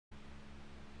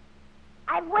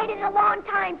I've waited a long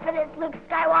time for this, Luke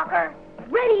Skywalker.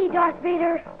 Ready, Darth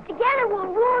Vader. Together we'll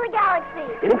rule the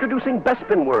galaxy. Introducing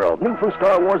Bespin World, new from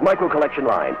Star Wars Micro Collection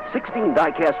line. 16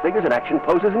 die-cast figures and action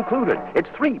poses included. It's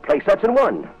 3 play sets in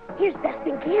 1. Here's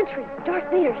Bespin Gantry. Darth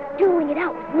Vader's dueling it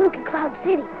out with Luke in Cloud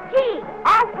City. Gee,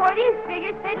 all 4 of these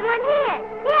figures fit in one hand.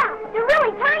 Yeah, they're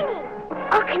really tiny.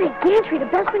 I'll connect Gantry to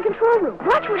Bespin control room.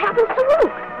 Watch what happens to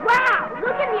Luke. Wow,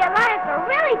 Luke and the Alliance are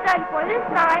really done for this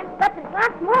time. But there's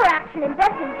lots more action in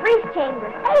Bespin Freeze Chamber.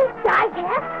 8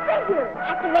 die-cast figures.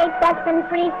 Activate Bespin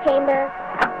Freeze Chamber.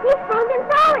 He's frozen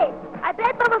solid. I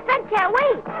bet Boba Fett can't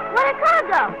wait. Let a car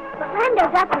go. But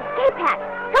Lando's out the escape hatch.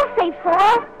 He'll save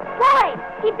Solo. Boy,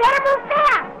 he better move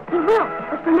fast. He will,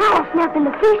 but for now I'll snap in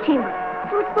the freeze chamber.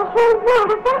 So it's the whole world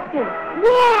of Bespin.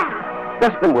 Yeah!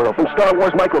 Bespin World from Star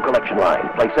Wars Micro Collection line.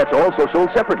 Play sets are also sold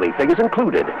separately, figures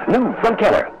included. New from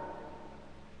Kenner.